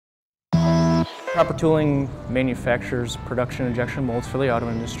Proper Tooling manufactures production injection molds for the auto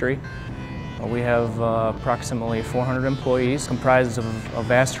industry. We have approximately 400 employees comprised of a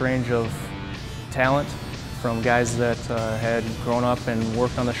vast range of talent, from guys that had grown up and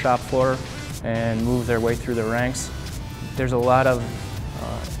worked on the shop floor and moved their way through the ranks. There's a lot of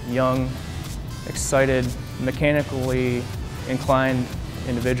young, excited, mechanically inclined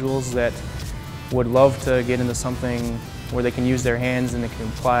individuals that would love to get into something where they can use their hands and they can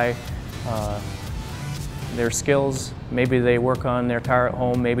apply their skills. Maybe they work on their car at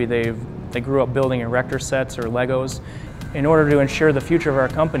home, maybe they grew up building erector sets or Legos. In order to ensure the future of our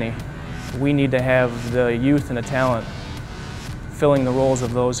company, we need to have the youth and the talent filling the roles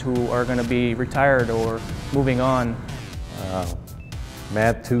of those who are going to be retired or moving on.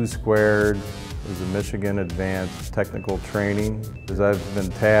 Math 2 Squared is a Michigan Advanced Technical Training. I've been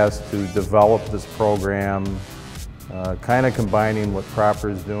tasked to develop this program, kind of combining what Proper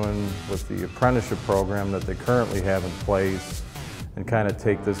is doing with the apprenticeship program that they currently have in place, and kind of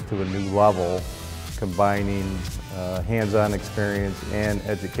take this to a new level, combining hands-on experience and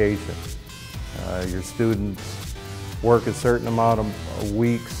education. Your students work a certain amount of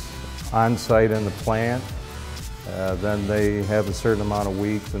weeks on-site in the plant. Then they have a certain amount of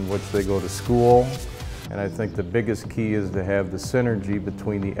weeks in which they go to school. And I think the biggest key is to have the synergy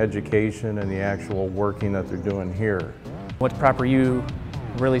between the education and the actual working that they're doing here. What Proper U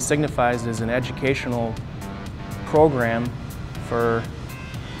really signifies is an educational program for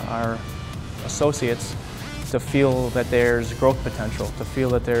our associates to feel that there's growth potential, to feel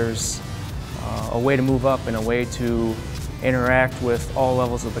that there's a way to move up and a way to interact with all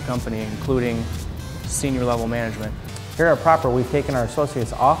levels of the company, including senior level management. Here at Proper, we've taken our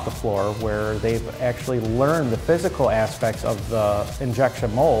associates off the floor where they've actually learned the physical aspects of the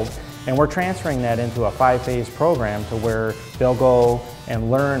injection mold, and we're transferring that into a 5-phase program to where they'll go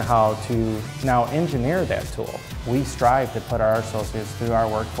and learn how to now engineer that tool. We strive to put our associates through our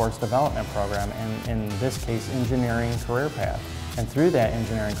workforce development program, and in this case, engineering career path. And through that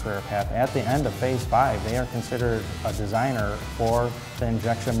engineering career path, at the end of phase 5, they are considered a designer for the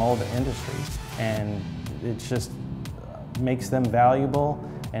injection mold industry. And it just makes them valuable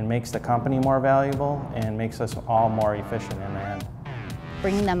and makes the company more valuable and makes us all more efficient in the end.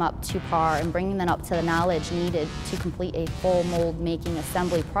 Bringing them up to par and bringing them up to the knowledge needed to complete a full mold making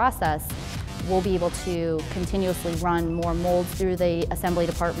assembly process, we'll be able to continuously run more molds through the assembly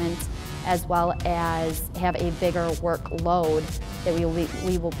department, as well as have a bigger workload that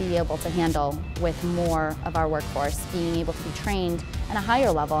we will be able to handle with more of our workforce being able to be trained at a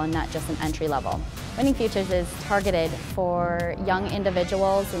higher level and not just an entry level. Winning Futures is targeted for young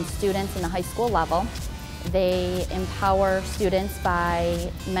individuals and students in the high school level. They empower students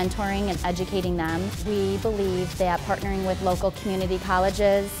by mentoring and educating them. We believe that partnering with local community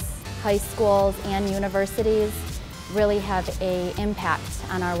colleges, high schools, and universities really have an impact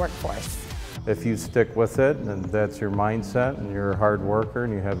on our workforce. If you stick with it and that's your mindset and you're a hard worker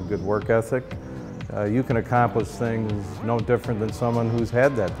and you have a good work ethic, you can accomplish things no different than someone who's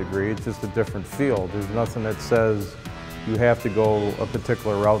had that degree. It's just a different field. There's nothing that says you have to go a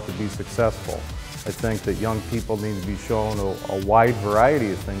particular route to be successful. I think that young people need to be shown a wide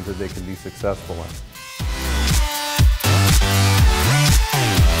variety of things that they can be successful in.